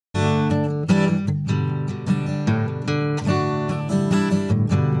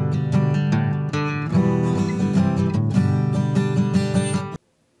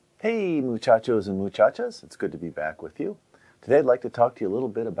Muchachos and muchachas, it's good to be back with you. Today I'd like to talk to you a little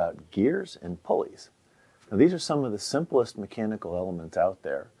bit about gears and pulleys. Now these are some of the simplest mechanical elements out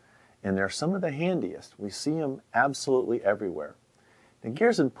there, and they're some of the handiest. We see them absolutely everywhere. Now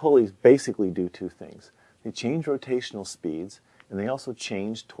gears and pulleys basically do two things. They change rotational speeds, and they also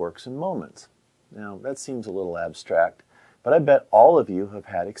change torques and moments. Now that seems a little abstract, but I bet all of you have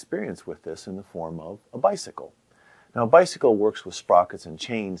had experience with this in the form of a bicycle. Now a bicycle works with sprockets and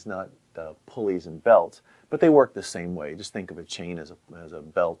chains, not pulleys and belts, but they work the same way. Just think of a chain as a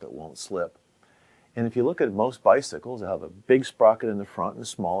belt that won't slip. And if you look at most bicycles, they have a big sprocket in the front and a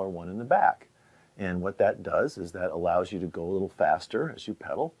smaller one in the back. And what that does is that allows you to go a little faster as you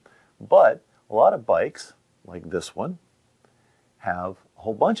pedal. But a lot of bikes, like this one, have a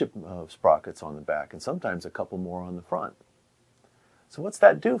whole bunch of sprockets on the back and sometimes a couple more on the front. So what's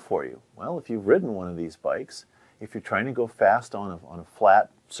that do for you? Well, if you've ridden one of these bikes, if you're trying to go fast on a flat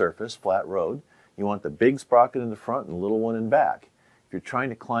surface, flat road, you want the big sprocket in the front and the little one in back. If you're trying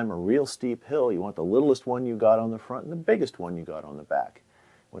to climb a real steep hill, you want the littlest one you got on the front and the biggest one you got on the back.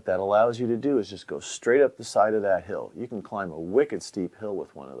 What that allows you to do is just go straight up the side of that hill. You can climb a wicked steep hill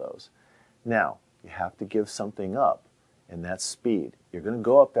with one of those. Now, you have to give something up, and that's speed. You're going to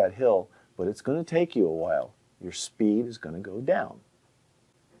go up that hill, but it's going to take you a while. Your speed is going to go down.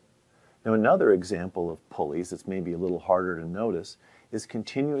 Now another example of pulleys that's maybe a little harder to notice is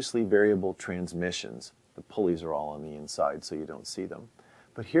continuously variable transmissions. The pulleys are all on the inside so you don't see them.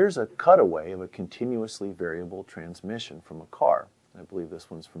 But here's a cutaway of a continuously variable transmission from a car. I believe this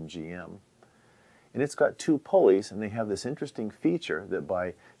one's from GM. And it's got two pulleys, and they have this interesting feature that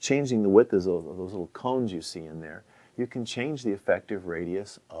by changing the width of those little cones you see in there, you can change the effective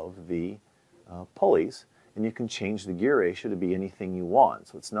radius of the pulleys, and you can change the gear ratio to be anything you want.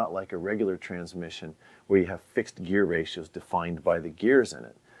 So it's not like a regular transmission where you have fixed gear ratios defined by the gears in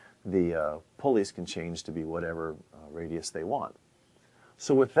it. The pulleys can change to be whatever radius they want.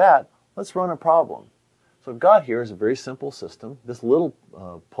 So with that, let's run a problem. So what I've got here is a very simple system. This little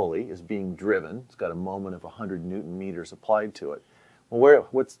pulley is being driven. It's got a moment of 100 Newton meters applied to it. Well,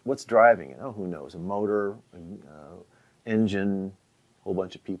 what's driving it? Oh, who knows? A motor, engine, a whole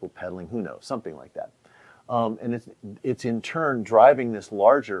bunch of people pedaling, who knows? Something like that. And it's in turn driving this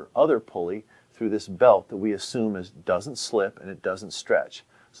larger other pulley through this belt that we assume doesn't slip and it doesn't stretch.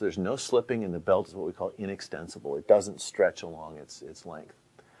 So there's no slipping, and the belt is what we call inextensible. It doesn't stretch along its length.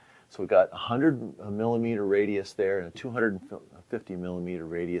 So we've got a 100 millimeter radius there and a 250 millimeter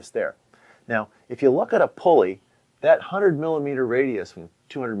radius there. Now, if you look at a pulley, that 100 millimeter radius,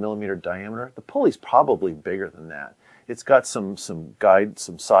 200 millimeter diameter, the pulley's probably bigger than that. It's got some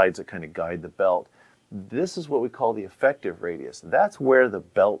sides that kind of guide the belt. This is what we call the effective radius. That's where the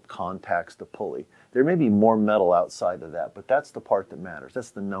belt contacts the pulley. There may be more metal outside of that, but that's the part that matters. That's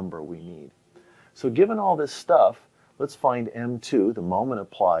the number we need. So given all this stuff, let's find M2, the moment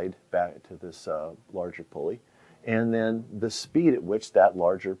applied back to this larger pulley, and then the speed at which that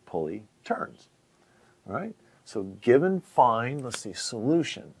larger pulley turns. All right? So given, find, let's see,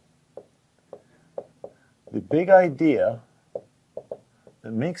 solution. The big idea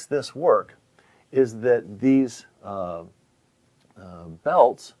that makes this work is that these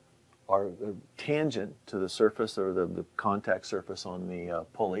belts are tangent to the surface or the contact surface on the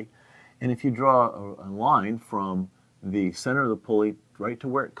pulley. And if you draw a line from the center of the pulley right to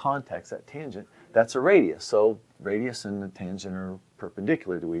where it contacts that tangent, that's a radius. So radius and the tangent are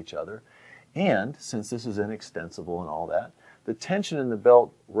perpendicular to each other. And since this is inextensible and all that, the tension in the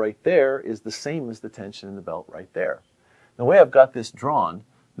belt right there is the same as the tension in the belt right there. The way I've got this drawn,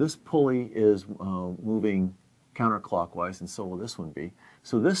 this pulley is moving counterclockwise, and so will this one be.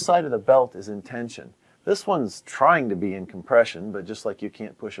 So this side of the belt is in tension. This one's trying to be in compression, but just like you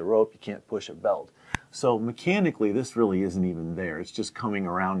can't push a rope, you can't push a belt. So mechanically, this really isn't even there. It's just coming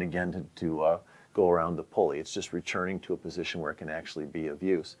around again to go around the pulley. It's just returning to a position where it can actually be of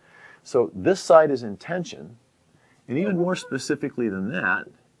use. So this side is in tension, and even more specifically than that,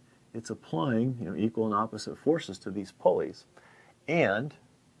 it's applying equal and opposite forces to these pulleys. And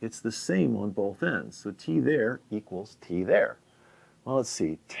it's the same on both ends. So T there equals T there. Well, let's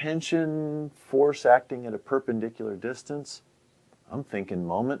see. Tension, force acting at a perpendicular distance. I'm thinking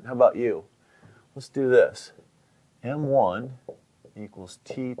moment. How about you? Let's do this. M1 equals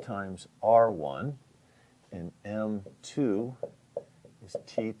T times R1, and M2 is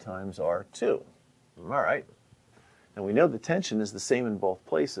T times R2. All right. And we know the tension is the same in both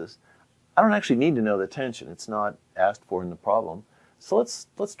places. I don't actually need to know the tension. It's not asked for in the problem. So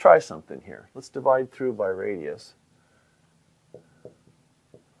let's try something here. Let's divide through by radius.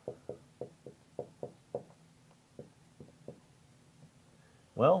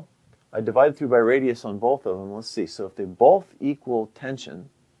 Well, I divided through by radius on both of them. Let's see. So if they both equal tension,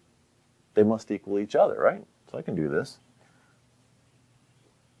 they must equal each other, right? So I can do this.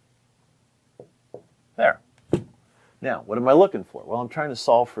 There. Now, what am I looking for? Well, I'm trying to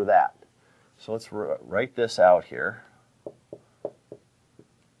solve for that. So let's write this out here.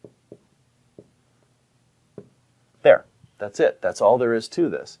 There. That's it. That's all there is to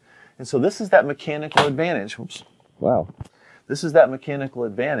this. And so this is that mechanical advantage. Oops. Wow. This is that mechanical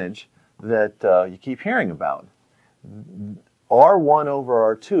advantage that you keep hearing about. R1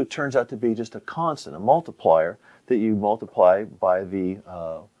 over R2 turns out to be just a constant, a multiplier that you multiply by the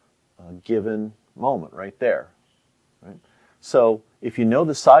given moment right there. Right? So if you know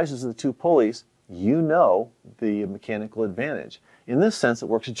the sizes of the two pulleys, you know the mechanical advantage. In this sense, it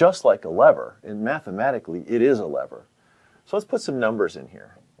works just like a lever, and mathematically, it is a lever. So let's put some numbers in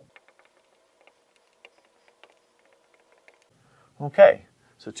here. Okay,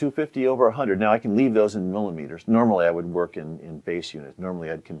 so 250 over 100. Now I can leave those in millimeters. Normally I would work in base units. Normally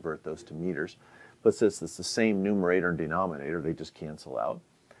I'd convert those to meters. But since it's the same numerator and denominator, they just cancel out.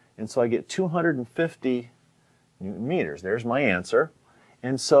 And so I get 250 Newton meters. There's my answer.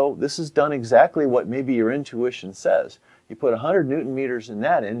 And so this is done exactly what maybe your intuition says. You put 100 Newton meters in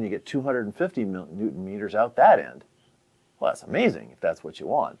that end, and you get 250 Newton meters out that end. Well, that's amazing if that's what you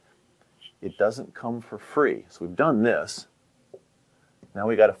want. It doesn't come for free. So we've done this. Now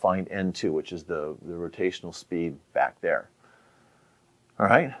we got to find N2, which is the rotational speed back there. All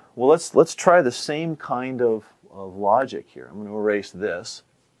right. Well, let's try the same kind of logic here. I'm going to erase this.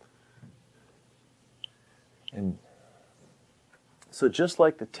 And so just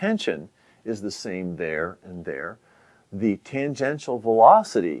like the tension is the same there and there, the tangential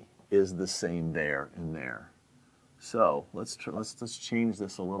velocity is the same there and there. So let's change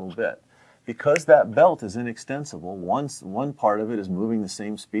this a little bit. Because that belt is inextensible, one part of it is moving the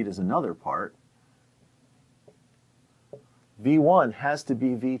same speed as another part, V1 has to be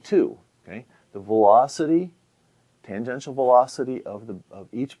V2. Okay? The velocity, tangential velocity of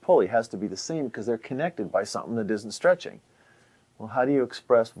each pulley has to be the same because they're connected by something that isn't stretching. Well, how do you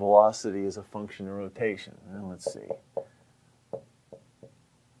express velocity as a function of rotation? Well, let's see.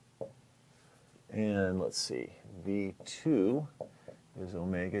 And let's see. V2 is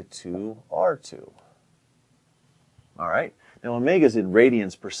omega 2 R2. All right. Now omega is in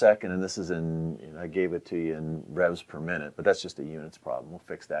radians per second, and this is I gave it to you in revs per minute, but that's just a units problem. We'll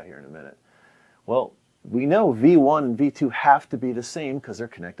fix that here in a minute. Well, we know V1 and V2 have to be the same because they're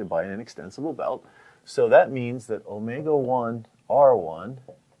connected by an inextensible belt. So that means that omega 1 R1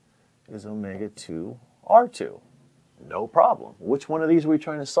 is omega 2 R2. No problem. Which one of these are we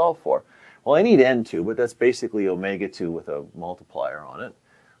trying to solve for? Well, I need N2, but that's basically omega 2 with a multiplier on it.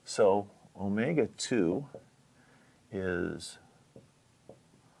 So omega 2 is,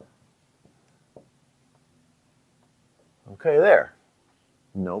 okay, there.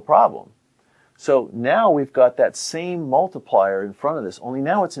 No problem. So now we've got that same multiplier in front of this, only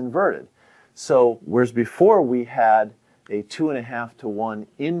now it's inverted. So whereas before we had a 2.5 to 1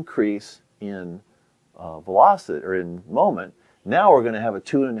 increase in velocity, or in moment, now we're going to have a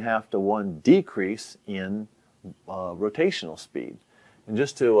 2.5 to 1 decrease in rotational speed. And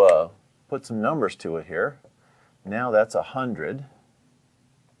just to put some numbers to it here, now that's 100.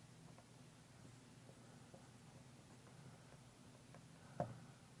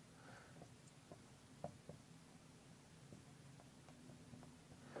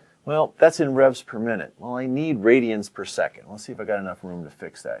 Well, that's in revs per minute. Well, I need radians per second. Let's see if I got enough room to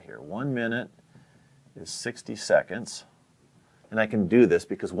fix that here. 1 minute is 60 seconds. And I can do this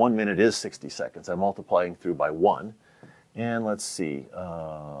because 1 minute is 60 seconds. I'm multiplying through by 1. And let's see,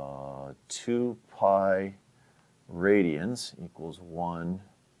 2 pi radians equals 1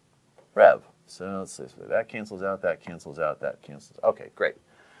 rev. So let's see, so that cancels out, that cancels out, that cancels out. Okay, great.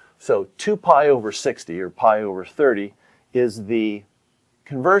 So 2 pi over 60, or pi over 30, is the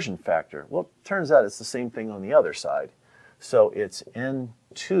conversion factor. Well, it turns out it's the same thing on the other side. So it's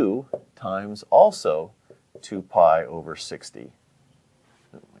N2 times also 2 pi over 60.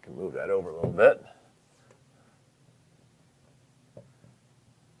 I can move that over a little bit.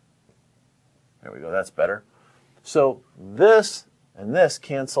 There we go, that's better. So this and this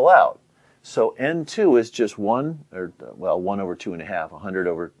cancel out. So N2 is just 1, or well, 1 over 2.5, 100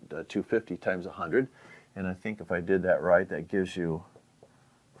 over 250 times 100. And I think if I did that right, that gives you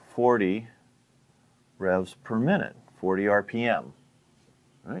 40 revs per minute, 40 RPM.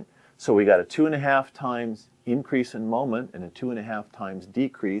 Right? So we got a 2.5 times increase in moment and a 2.5 times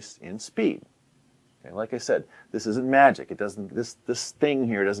decrease in speed. Okay, like I said, this isn't magic. It doesn't. This thing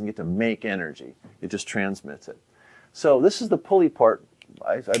here doesn't get to make energy. It just transmits it. So this is the pulley part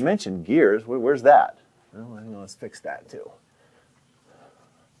I mentioned gears. Where's that? Well, hang on, let's fix that too.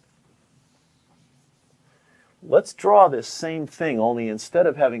 Let's draw this same thing, only instead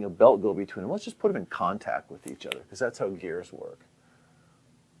of having a belt go between them, let's just put them in contact with each other, because that's how gears work.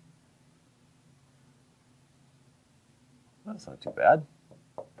 That's not too bad.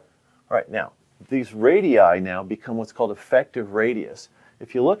 All right, now, these radii now become what's called effective radius.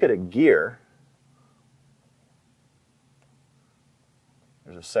 If you look at a gear,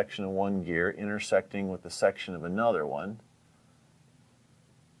 there's a section of one gear intersecting with the section of another one.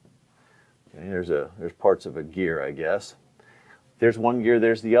 Okay, there's parts of a gear, I guess. There's one gear,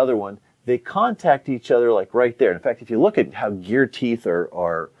 there's the other one. They contact each other like right there. In fact, if you look at how gear teeth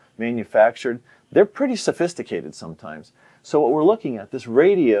are manufactured, they're pretty sophisticated sometimes. So what we're looking at, this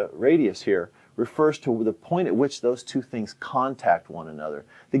radius here, refers to the point at which those two things contact one another.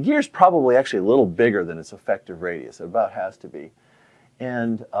 The gear's probably actually a little bigger than its effective radius. It about has to be.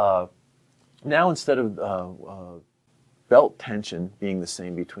 And now instead of belt tension being the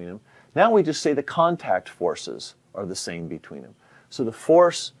same between them, now we just say the contact forces are the same between them. So the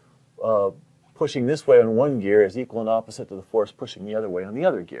force pushing this way on one gear is equal and opposite to the force pushing the other way on the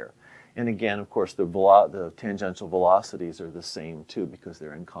other gear. And again, of course, the tangential velocities are the same too, because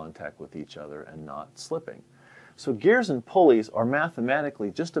they're in contact with each other and not slipping. So gears and pulleys are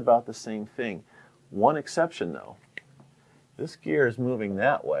mathematically just about the same thing. One exception though. This gear is moving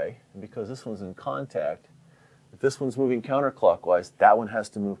that way, and because this one's in contact, if this one's moving counterclockwise, that one has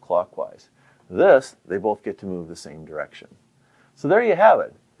to move clockwise. This, they both get to move the same direction. So there you have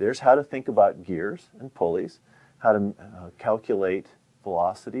it. There's how to think about gears and pulleys, how to calculate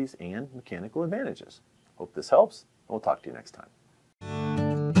velocities and mechanical advantages. Hope this helps, and we'll talk to you next time.